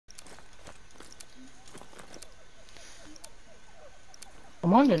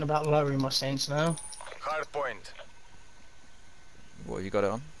I'm wondering about lowering my sense now. Hardpoint. What have you got it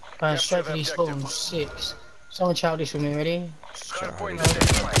on? Going straight for these spawns. 6. Someone chow this with me, ready? Hardpoint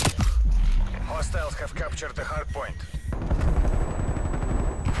identified. Hostiles have captured the hardpoint.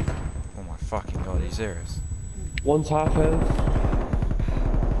 Oh my fucking god, he's serious. One's half health.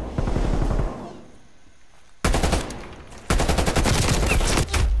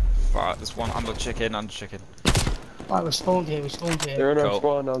 Right, there's one under chicken. Right, we spawned here. They're in our Cool.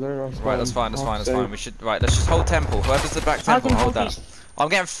 spawn now, they're in our spawn. Right, that's fine. We should, right, let's just hold temple. Whoever's the back temple, hold that. I'm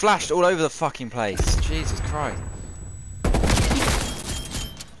getting flashed all over the fucking place. Jesus Christ.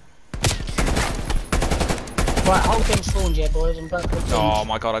 Right, whole thing spawned here, boys. I'm going for Oh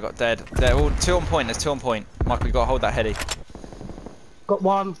my god, I got dead. They're all 2 on point. There's 2 on point. Michael, you gotta hold that heady. Got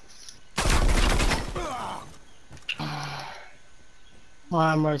one.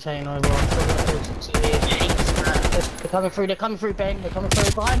 I'm rotating over. They're coming through, Ben. They're coming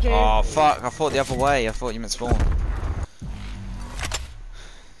through behind you. Oh fuck, I thought the other way. I thought you meant spawn.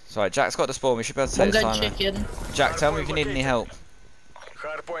 Sorry, Jack's got the spawn. We should be able to take this time. Chicken. Jack, tell me if you need any help.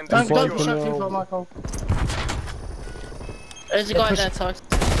 Hardpoint Don't secured. shut too far, Michael. There's a guy in there, Ty.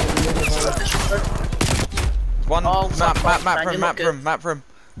 One Oh, map fuck, room.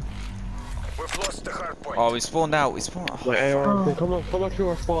 We've lost the hardpoint. Oh, we spawned out. Oh. My AR, come on through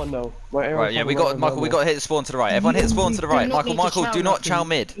our spawn now. My AR. Right, yeah, we got Michael. We got to hit the spawn to the right. Everyone hit the spawn to the right. Michael, do not chow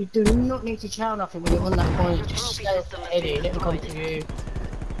mid. You do not need to chow nothing when you're on that point. Just stay off the Eddie. Let them come to you.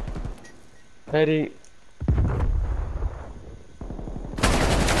 Eddie.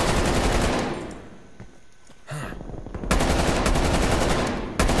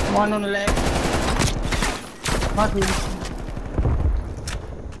 One on the left. Michael.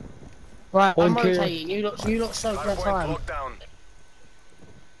 Right, I'm rotating. You lot soak that Hardpoint time. locked down.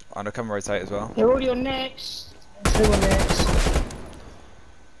 I'm gonna come rotate as well. They're already on next. 2 on next.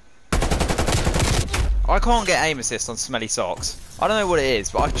 I can't get aim assist on smelly socks. I don't know what it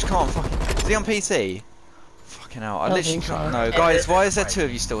is, but I just can't fucking... Is he on PC? Fucking hell, I literally can't... No, guys, why is there 2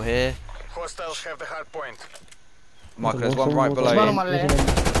 of you still here? Hostiles have the hardpoint. Michael, there's one right below There's one on you. my left.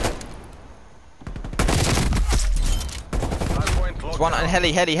 Hardpoint There's locked one down. on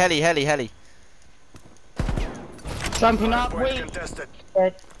heli. Jumping up, Hardpoint wait. contested.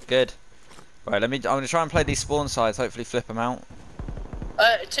 Dead. Good. Right, I'm gonna try and play these spawn sides, hopefully flip them out.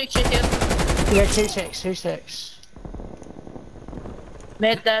 2 chicken. Yeah, 2 ticks.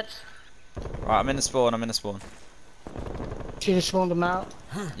 Mid dead. Right, I'm in the spawn. Should have spawned them out.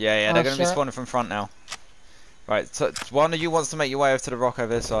 Yeah, they're gonna be shit. spawning from front now. Right, so one of you wants to make your way over to the rock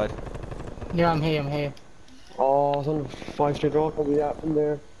over this side. Yeah, I'm here. Oh, it's on 5 straight rock. I'll be that from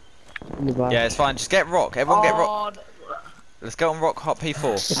there. In the back. Yeah, it's fine, just get rock. Everyone get rock. Let's go on rock hot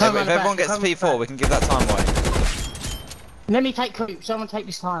P4. If everyone gets to P4, we can give that time away. Let me take coop. Someone take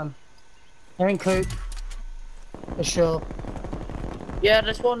this time. They're in coop. For sure. Yeah,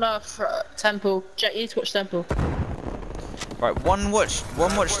 there's one temple. Jack, you need to watch temple. Right, one watch.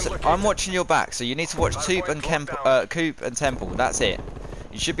 I'm watching your back, so you need to watch Coop and Temple. That's it.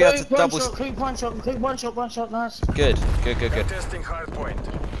 You should be able to double. Coop one shot, nice. Good. Testing hardpoint.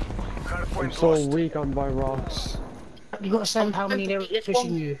 Hardpoint I'm so lost. weak on by rocks. You got to send how many they're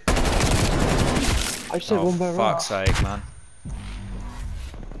pushing you. I said Oh, one by fuck's rocks. sake, man.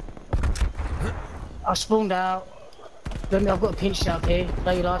 I spawned out. I've got a pinch out here.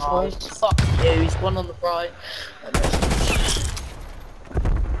 Play your last boys. Fuck you, he's one on the right.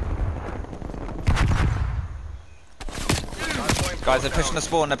 Hardpoint Guys, they're locked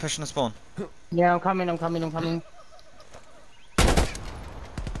pushing the spawn. Yeah, I'm coming.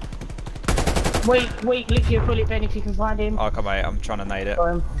 Wait, lick your bullet, Ben, if you can find him. Oh, come on, I'm trying to nade it. Got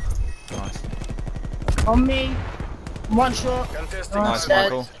him. Nice. On me. One shot. Contesting Nice, Dead.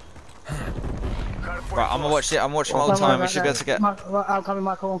 Michael. hardpoint Right, I'm gonna watch lost. it. I'm watching my whole time. We should be able to get. I'm coming,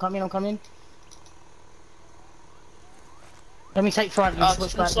 Michael. I'm coming. Let me take front. You Oh,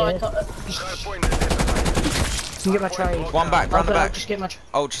 switch just back side. there. Hardpoint identified. You get my trade. One back, run the back. Just get my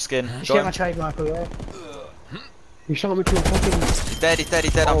Ultra skin. Just get my trade, Michael. Yeah. You shot me to a fucking... He's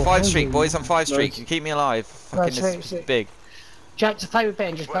dead. I'm Oh, 5 streak, hungry. boys. I'm 5 streak. Nice. You keep me alive. Fucking Right, this sweet. big. Jack, just play with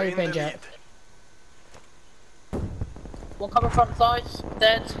Ben. Just play We're with in Ben, the Jack. lead. One coming front sides.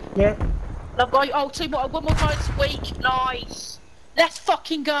 Dead. Yeah. And I've got one more time this week. Nice. Let's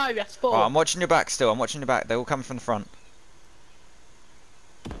fucking go. That's 4. Right, I'm watching your back still. They're all coming from the front.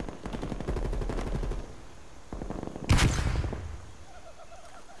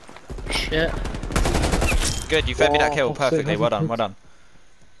 Shit. Good, you fed me that Oh, kill fuck's sake, perfectly. Well done.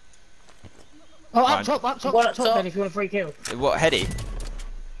 Oh, Fine. up top, One up top, top. Ben, if you want a free kill. What, heady?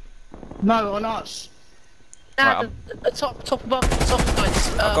 No, on us. Nah, Right, the top above, the top guys.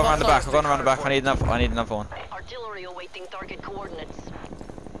 I've gone around the back. I've gone around the back. I need another one. Artillery awaiting target coordinates.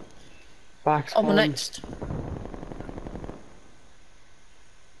 Back On the spawn. next.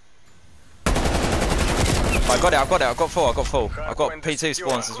 I got it. I've got four. I've got P2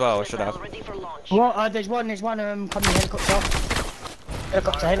 spawns as well. I should have. Ready for launch. What? There's one coming helicopter.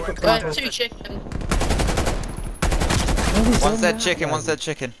 Helicopter. Two chicken. One's dead chicken. One's dead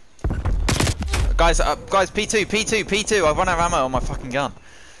chicken. Guys, P2. I've run out of ammo on my fucking gun.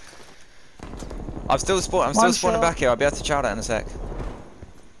 I'm still spawning back here. I'll be able to chow that in a sec.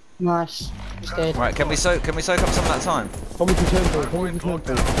 Nice. He's dead. Right, can we soak up some of that time? Come with the temple.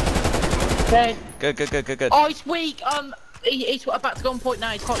 Dead. Good. Oh, he's weak. He's about to go on point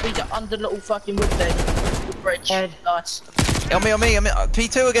now. He can't reach it under the little fucking wood thing. Wood bridge. Dead. Nice. On me.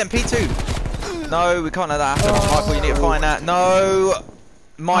 P2 again. P2. No, we can't let that happen. Michael, you need to find that. No.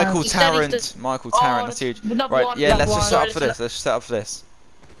 Michael He's dead, Tarrant. he's dead. Michael Tarrant. That's huge. Right, yeah. Let's just set up for this. Let's just set up for this.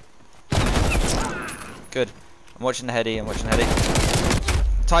 Good. I'm watching the heady.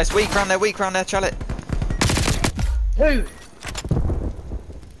 Tice, weak round there, chal it. Who?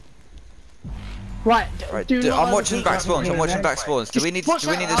 Right. Right, Do not I'm watching overpeak back right spawns. here, I'm watching man. back spawns. Do we need this?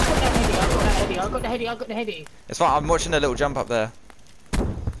 I've got the heady. It's fine. I'm watching a little jump up there.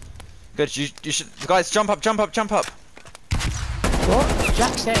 Good. You should. Guys, jump up. What?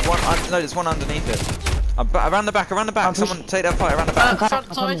 Jack said. No, there's one underneath it. Around the back. Someone take that fight around the back.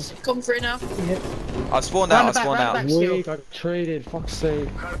 Front ties. Come through now. I've spawned out. Round the back. Weak, I traded, fuck's sake.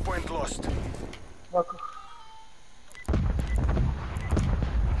 Hardpoint lost.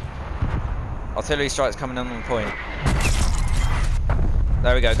 Artillery strikes coming in on the point.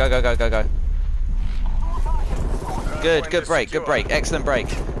 There we go. Go. Good break. Excellent break.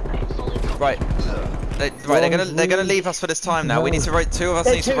 Right. They're gonna leave us for this time now. We need to rotate. Two of us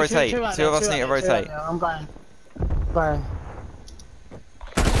need to rotate. Two of us need to rotate. I'm going.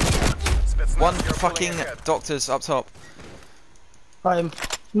 One fucking doctor's up top.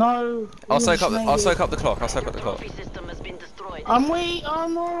 No. I'll soak up the clock. Trophy system has been destroyed. I'm weak. Oh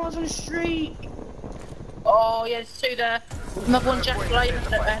no, I was on the street. Oh yeah, there's two there. Another one Jack Blade.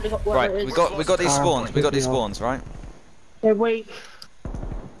 Right, we got these spawns. We got these spawns, right? They're weak.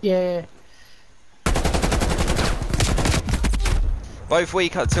 Yeah. Both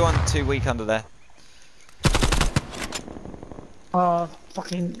weak. Two weak under there. Oh,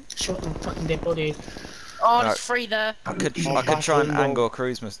 fucking shot the fucking dead body. Oh, there's three there. I could try and angle a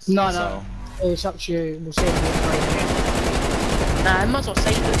cruise missile. No. It's up to you. We'll see if we can. Nah, I might as well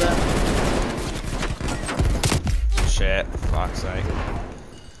save it though. Shit, fuck's sake.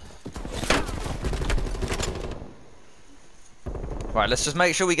 Right, let's just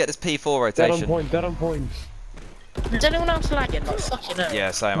make sure we get this P4 rotation. Dead on point. Is anyone else lagging? Like fucking hell.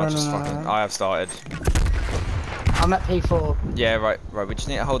 Yeah, same. I have started. I'm at P4. Yeah, right. We just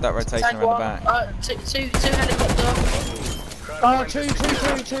need to hold that rotation around the back. Two helicopter. Oh, two.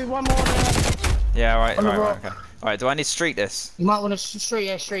 One more there. Yeah, right. rock. Okay. Alright, do I need to streak this? You might want to street.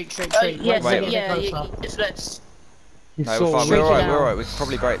 Yeah, Wait, it's less. No, we're fine. We're alright. We can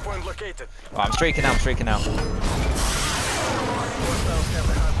probably break. Hardpoint located. Right, I'm streaking out.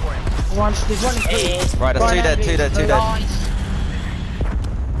 There's one in here. Right, that's two dead. Nice.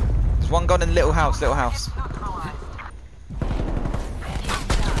 There's one gone in little house.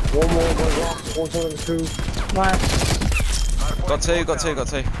 One more, one's on the two. Nice. Got two.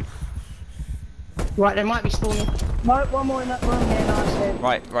 Right, they might be spawning. No, one more in that room here. Nice.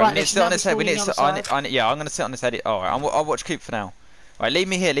 Right. We need to sit on his head. Yeah, I'm gonna sit on his head. Alright, I'll watch Coop for now. Right, leave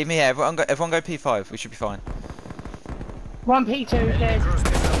me here. Everyone go P5. We should be fine. One P2 dead.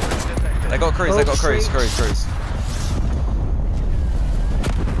 They got cruise. Right,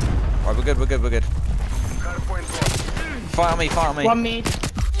 we're good. Hardpoint lost. Fight on me. One mid.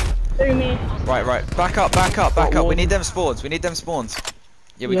 Two mid. Right. Back up. We need them spawns.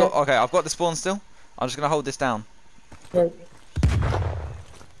 Yeah, we got. Okay, I've got the spawn still. I'm just gonna hold this down.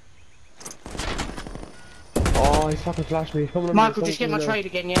 Oh, he fucking flashed me. Michael, just get my trade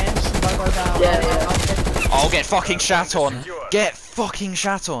again, yeah? Don't go down. Yeah. I'll get fucking shat on.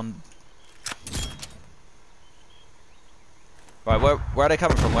 Right, where are they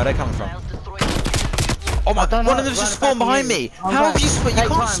coming from? Files destroyed. Oh my god, know, one of them just spawned behind me. How have you spawned? You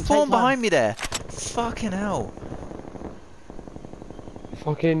can't spawn behind me there. Fucking hell.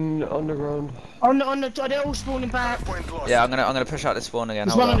 Fucking underground. They're all spawning back. Hardpoint lost. Yeah, I'm gonna push out this spawn again.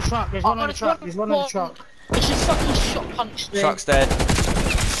 There's Hold one on on. the truck. There's one on the truck. It's just fucking shot punched me. Truck's dead.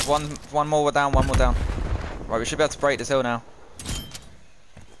 One more down. Right, we should be able to break this hill now.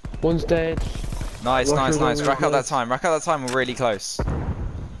 One's dead. Nice. Rush Rack out over. that time. We're really close.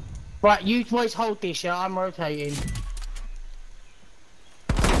 Right, you boys hold this, yeah? I'm rotating.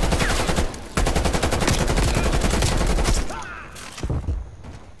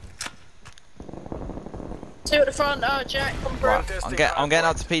 Two at the front, Jack, come through. Right, I'm getting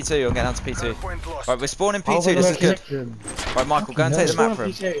up to P2. I'm getting up to P2. Hardpoint lost. Right, we're spawning I'll P2. This is good. section. Right, Michael, go and take the map for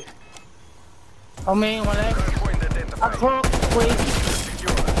him. On me, on my left. Hardpoint Up identified. top, please.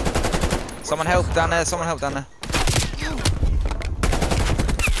 Secure. Someone help down there. Someone help down there.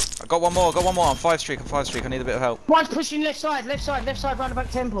 I got one more. I got one more. I'm 5 streak. I'm 5 streak. I need a bit of help. One's pushing left side, round the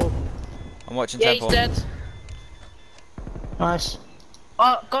back temple. I'm watching Yeah, Temple. he's dead. Nice.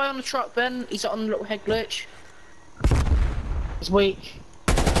 Guy on the truck, Ben. He's on the little head glitch. It's weak.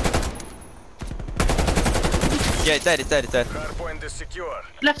 Yeah, it's dead. It's dead. It's dead. Hardpoint is secure.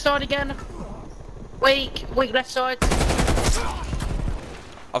 Left side again. Weak left side.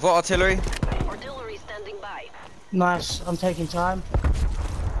 I've got artillery. Artillery standing by. Nice, I'm taking time.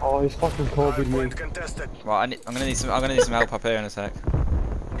 Oh, he's fucking copied me. Hardpoint contested. Right, I'm gonna need some help up here in a sec.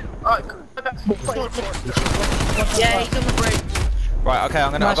 Alright, go back. Yeah, he's on the bridge. Right,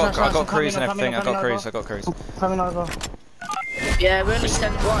 okay. Nice, I got I'm cruise and coming, everything. I I'm got coming cruise. I got cruise. Coming over. Yeah, we're only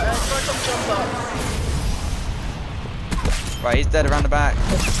standing. Right, try to jump up. Right, he's dead around the back.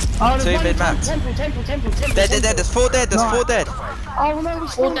 Oh, Two there's one mid-map. Temple. Dead. There's 4 dead. There's 4 dead. Oh no, we All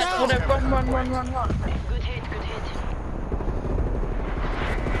spawned that, all out. that, run. Good hit.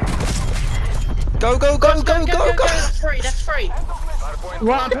 Go. That's free. Hardpoint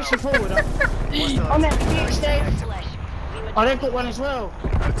Right, I'm pushing forward. On that PH Dave. Flash. Oh, they've got one as well.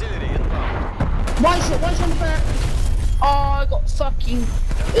 artillery inbound. One's on the back. Oh, I got fucking.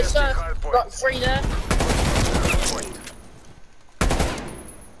 It's got 3 there. Hardpoint.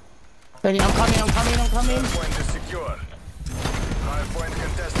 Benny, I'm coming. Hardpoint is secure. Hardpoint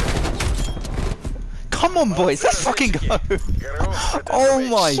contested. Come on, boys. Let's fucking go. Oh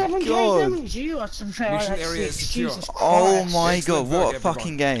my 7k god. damage, you are some fair. Mission area is secure. Jesus Christ. Oh my Excellent god. What work, a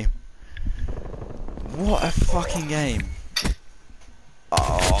fucking game. What a fucking game.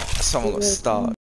 Oh, someone got stuck.